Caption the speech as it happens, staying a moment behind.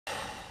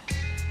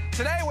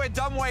Today, we're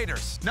dumb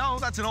waiters. No,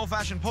 that's an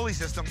old-fashioned pulley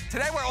system.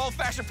 Today, we're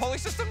old-fashioned pulley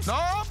systems?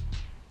 No.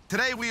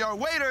 Today, we are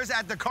waiters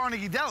at the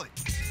Carnegie Deli.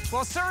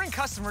 While serving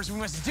customers, we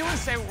must do and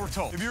say what we're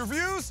told. If you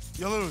refuse,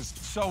 you lose.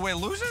 So we're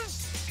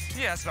losers?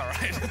 Yeah, that's about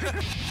right.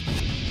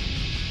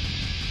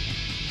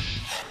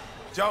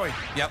 Joey.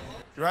 Yep.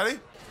 You ready?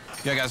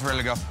 Yeah, guys, ready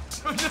to go.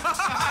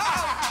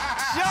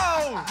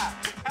 Joe!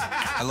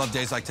 I love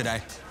days like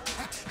today.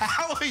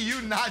 How are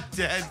you not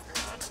dead?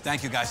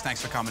 Thank you, guys.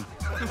 Thanks for coming.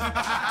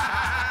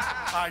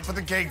 All right, put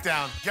the cake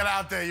down. Get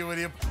out there, you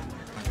idiot.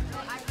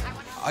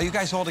 Are you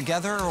guys all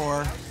together,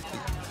 or?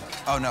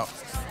 Oh, no.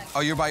 Oh,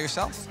 you're by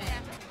yourself?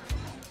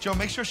 Joe,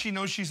 make sure she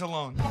knows she's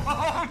alone.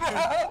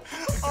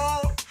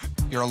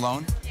 You're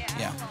alone?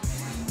 Yeah.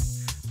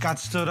 Got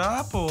stood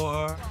up,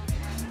 or?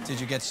 Did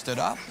you get stood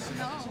up?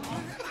 No,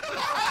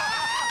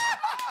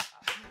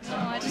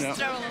 I just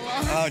travel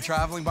along. Oh,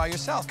 traveling by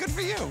yourself. Good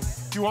for you.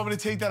 Do you want me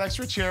to take that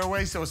extra chair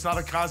away so it's not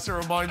a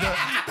constant reminder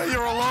that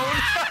you're alone?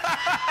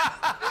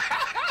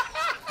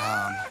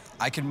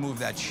 I can move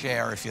that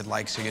chair if you'd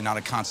like, so you're not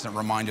a constant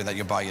reminder that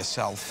you're by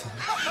yourself.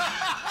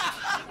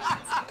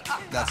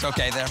 That's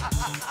okay there.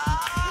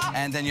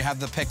 And then you have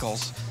the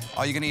pickles.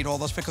 Are you gonna eat all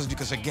those pickles?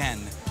 Because again,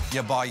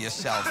 you're by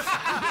yourself.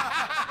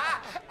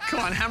 Come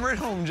on, hammer it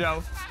home,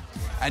 Joe.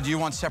 And do you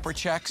want separate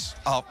checks?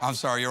 Oh, I'm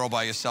sorry, you're all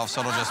by yourself, so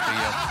it'll just be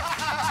you.